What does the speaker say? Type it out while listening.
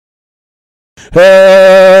You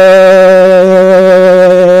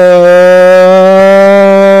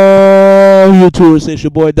tourists, it's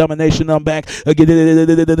your boy Domination. I'm back again.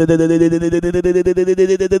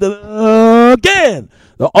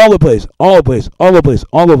 All the place, all the place, all the place,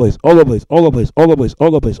 all the place, all the place, all the place, all the place,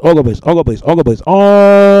 all the place, all the place, all the place, all the place, all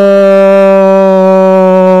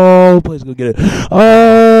the place. Go get it.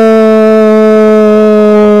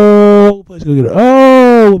 Oh, place go get it.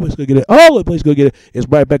 Oh, place go get it. Oh, place go get it. It's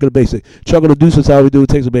right back to the basic. Chuckle the deuce is how we do it.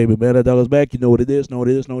 Takes a baby. Man, that dollar's back. You know what it is. Know what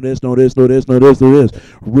it is. Know this. Know this. Know this. Know this. Know this.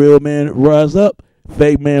 Real man rise up.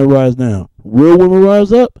 Fake man rise down. Real women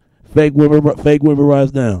rise up. Fake women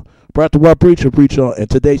rise down. Brought to our preacher, preach on. And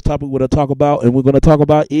today's topic we're going to talk about, and we're going to talk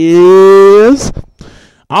about is,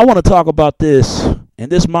 I want to talk about this, and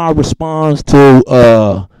this is my response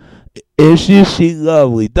to, is she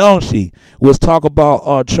lovely, don't she? Let's talk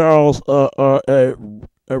about Charles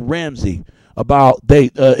Ramsey, about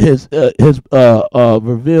his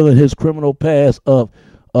revealing his criminal past of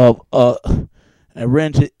a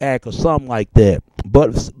rented act or something like that.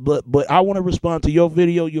 But I want to respond to your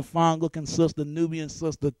video, your fine looking sister, Nubian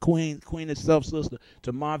sister, queen itself sister,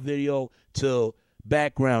 to my video, to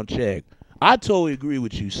background check. I totally agree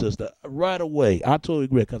with you, sister, right away. I totally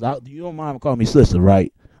agree, because you don't mind calling me sister,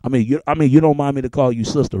 right? I mean, you don't mind me to call you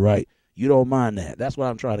sister, right? You don't mind that. That's what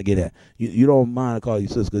I'm trying to get at. You don't mind to call you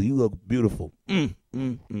sister because you look beautiful.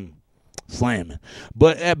 Slamming.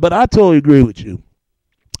 But I totally agree with you.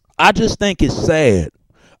 I just think it's sad.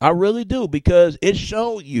 I really do, because it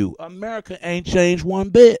showed you America ain't changed one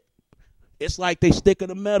bit. It's like they sticking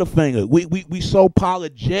a middle finger. We so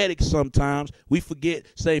apologetic sometimes. We forget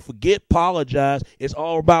apologize. It's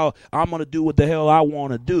all about, I'm going to do what the hell I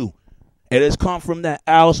want to do. And it's come from that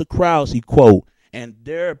Alistair Crowley quote. And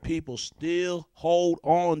there are people still hold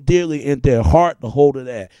on dearly in their heart to hold of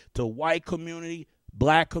that. To white community,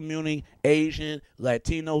 black community, Asian,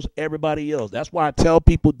 Latinos, everybody else. That's why I tell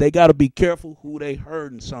people they got to be careful who they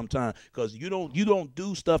hurting sometimes. Because you don't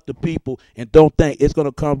do stuff to people and don't think it's going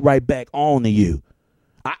to come right back on to you.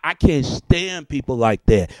 I can't stand people like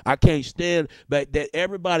that. I can't stand that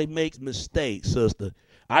everybody makes mistakes, sister.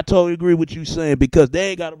 I totally agree with you saying, because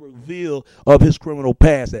they ain't got a reveal of his criminal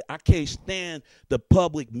past. I can't stand the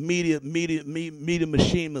public media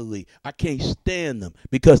machinery. I can't stand them,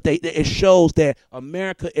 because it shows that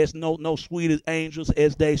America is no sweet as angels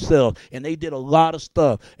as they self, and they did a lot of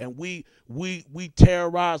stuff, and we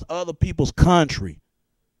terrorize other people's country,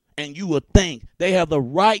 and you would think they have the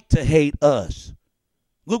right to hate us.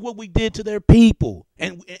 Look what we did to their people.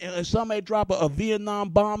 And if somebody drop a Vietnam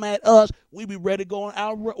bomb at us, we be ready to go on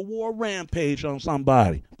our war rampage on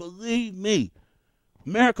somebody. Believe me.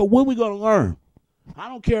 America, what are we going to learn? I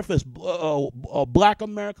don't care if it's black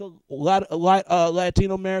America,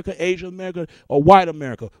 Latino America, Asian America, or white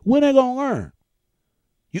America. When they going to learn?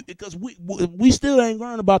 Because we still ain't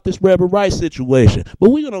learned about this Reverend Rice situation.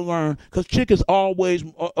 But we're going to learn, because chickens always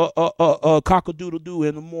cock-a-doodle-doo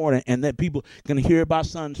in the morning, and that people can hear about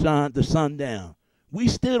sunshine to sundown. We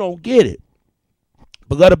still don't get it.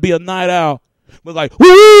 But let it be a night owl. We're like,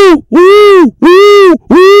 woo, woo, woo,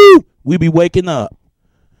 woo. We be waking up.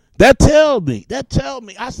 That tell me.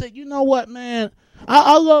 I said, you know what, man?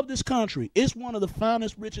 I love this country. It's one of the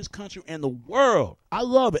finest, richest country in the world. I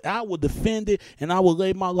love it. I will defend it, and I will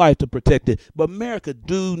lay my life to protect it. But America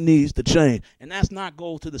needs to change, and that's not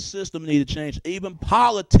go to the system need to change. Even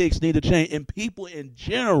politics need to change, and people in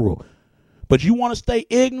general. But you want to stay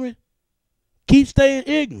ignorant? Keep staying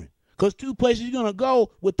ignorant. Because two places you're gonna go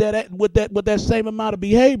with that same amount of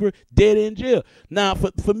behavior, dead in jail. Now,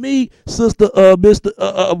 for me, sister, Mr.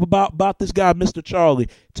 About this guy, Mr. Charlie.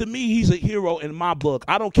 To me, he's a hero in my book.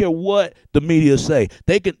 I don't care what the media say.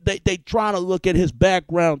 They trying to look at his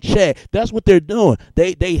background check. That's what they're doing.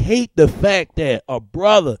 They hate the fact that a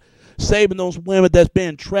brother saving those women that's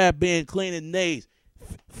been trapped, being cleaning nails.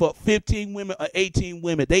 For 15 women or 18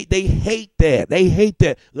 women. They hate that. They hate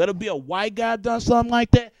that. Let it be a white guy done something like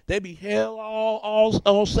that. They be hell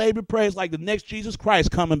all saving praise like the next Jesus Christ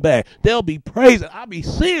coming back. They'll be praising. I be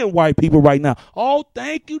seeing white people right now. Oh,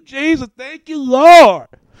 thank you, Jesus. Thank you, Lord.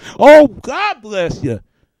 Oh, God bless you.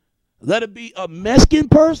 Let it be a Mexican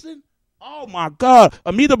person. Oh my God,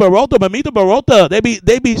 Amita Barota. They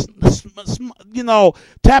be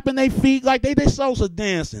tapping their feet like they salsa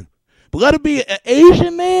dancing. But let it be an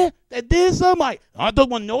Asian man that did something like, I don't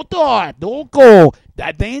want no thought, don't go,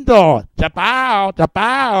 that ain't thought,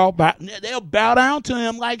 tapao. They'll bow down to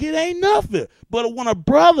him like it ain't nothing. But when a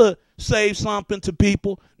brother says something to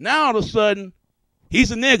people, now all of a sudden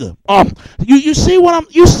he's a nigga. You see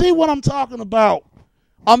what I'm talking about?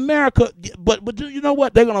 America, but you know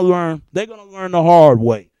what? They're gonna learn. They're gonna learn the hard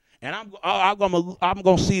way. And I'm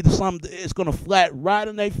gonna see something. It's gonna flat right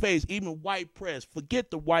in their face. Even white press,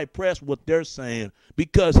 forget the white press what they're saying,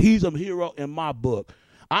 because he's a hero in my book.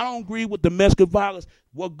 I don't agree with domestic violence.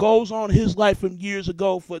 What goes on in his life from years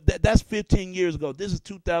ago, that's 15 years ago. This is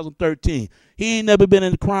 2013. He ain't never been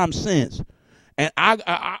in a crime since. And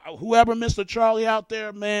whoever Mr. Charlie out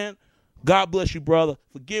there, man, God bless you, brother.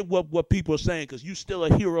 Forget what people are saying, because you still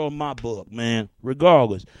a hero in my book, man,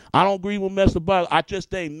 regardless. I don't agree with Mr. Violence. I just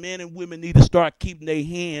think men and women need to start keeping their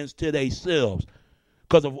hands to themselves.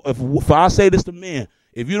 Because if I say this to men,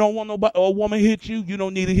 if you don't want nobody or a woman hit you, you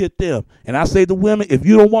don't need to hit them. And I say to women, if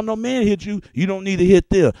you don't want no man hit you, you don't need to hit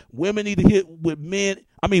them. Women need to hit with men.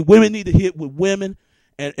 Women need to hit with women,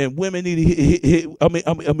 and women need to hit.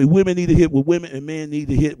 Women need to hit with women, and men need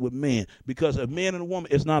to hit with men. Because a man and a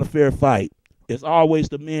woman, it's not a fair fight. It's always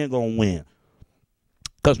the man gonna win.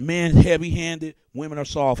 Because men heavy-handed, women are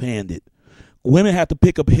soft-handed. Women have to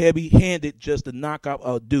pick up heavy-handed just to knock out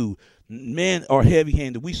a dude. Men are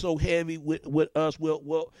heavy-handed. We so heavy with us,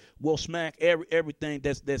 we'll smack everything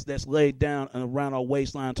that's laid down and around our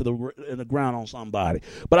waistline in the ground on somebody.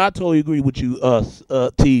 But I totally agree with you,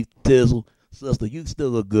 T Tizzle, sister. You still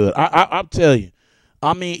look good. I'm telling you.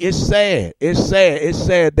 It's sad. It's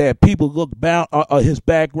sad that people look down his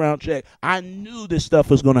background check. I knew this stuff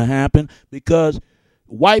was going to happen, because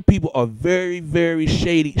white people are very, very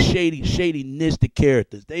shady-nistic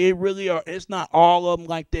characters. They really are. It's not all of them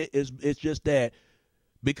like that. It's just that,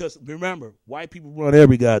 because remember, white people run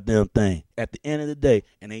every goddamn thing at the end of the day,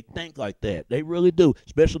 and they think like that. They really do,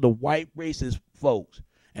 especially the white racist folks.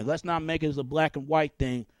 And let's not make it as a black and white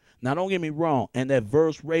thing. Now, don't get me wrong. And that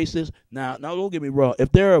verse racist, now, don't get me wrong.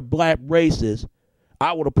 If there are black racists,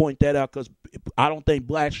 I would have pointed that out, because I don't think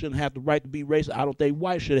blacks shouldn't have the right to be racist. I don't think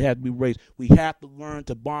whites should have to be racist. We have to learn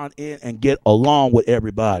to bond in and get along with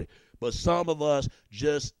everybody. But some of us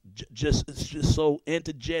just so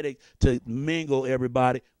energetic to mingle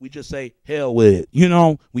everybody, we just say, hell with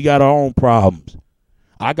it. We got our own problems.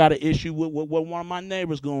 I got an issue with what one of my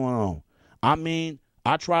neighbors going on.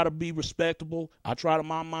 I try to be respectable. I try to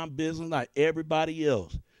mind my business like everybody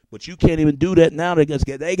else. But you can't even do that now, because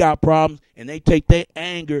they got problems, and they take their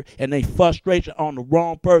anger and their frustration on the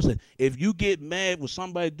wrong person. If you get mad with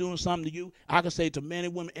somebody doing something to you, I can say to men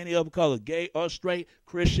and women, any other color, gay or straight,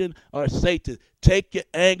 Christian or Satan, take your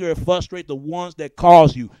anger and frustrate the ones that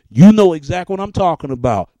cause you. You know exactly what I'm talking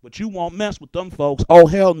about, but you won't mess with them folks. Oh,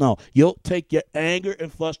 hell no. You'll take your anger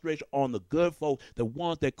and frustration on the good folks, the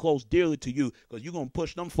ones that close dearly to you, because you're going to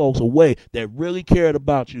push them folks away that really cared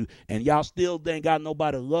about you, and y'all still ain't got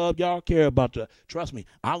nobody to love y'all, care about you. Trust me,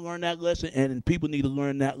 I learned that lesson, and people need to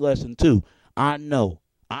learn that lesson too. I know.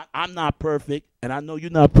 I'm not perfect, and I know you're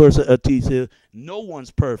not perfect, Atisa. No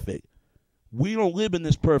one's perfect. We don't live in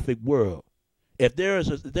this perfect world. If there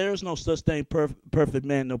is no such thing, perfect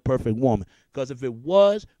man, no perfect woman. Because if it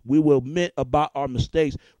was, we will admit about our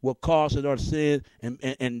mistakes, what caused our sin, and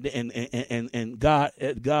God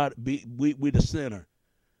we the sinner.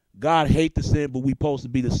 God hate the sin, but we supposed to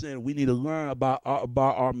be the sinner. We need to learn about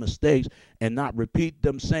our mistakes and not repeat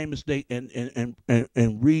them same mistakes, and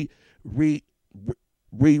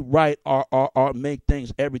rewrite our make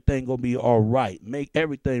things, everything gonna be all right. Make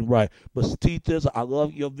everything right. But teachers, I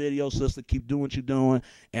love your video, sister. Keep doing what you're doing.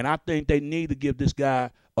 And I think they need to give this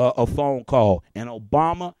guy a phone call. And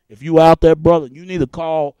Obama, if you out there, brother, you need to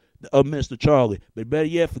call Mr. Charlie. But better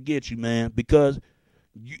yet, forget you, man. Because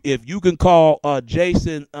if you can call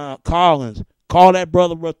Jason Collins, call that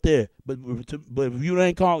brother right there. But if you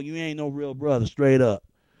ain't calling, you ain't no real brother, straight up.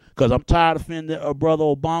 Because I'm tired of offending Brother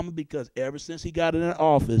Obama, because ever since he got in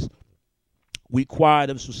office, we quiet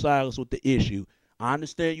him for silence with the issue. I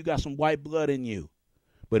understand you got some white blood in you.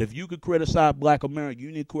 But if you could criticize black America,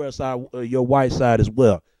 you need to criticize your white side as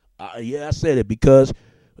well. Yeah, I said it, because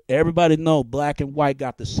everybody know black and white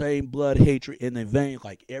got the same blood hatred in their veins,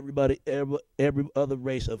 like every other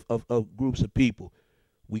race of groups of people.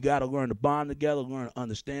 We got to learn to bond together, learn to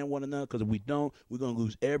understand one another, because if we don't, we're going to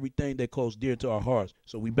lose everything that close dear to our hearts.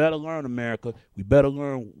 So we better learn America. We better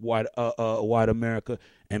learn white America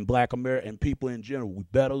and black America and people in general. We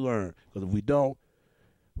better learn, because if we don't,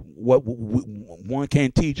 what one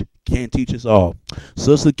can't teach us all.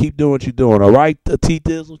 Sister, keep doing what you're doing. All right, T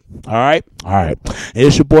Dizzle. All right.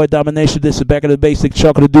 It's your boy Domination. This is Back in the Basics.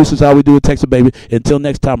 Chuck of the Deuces. How we do it, Texas baby. Until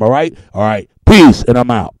next time. All right. Peace, and I'm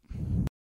out.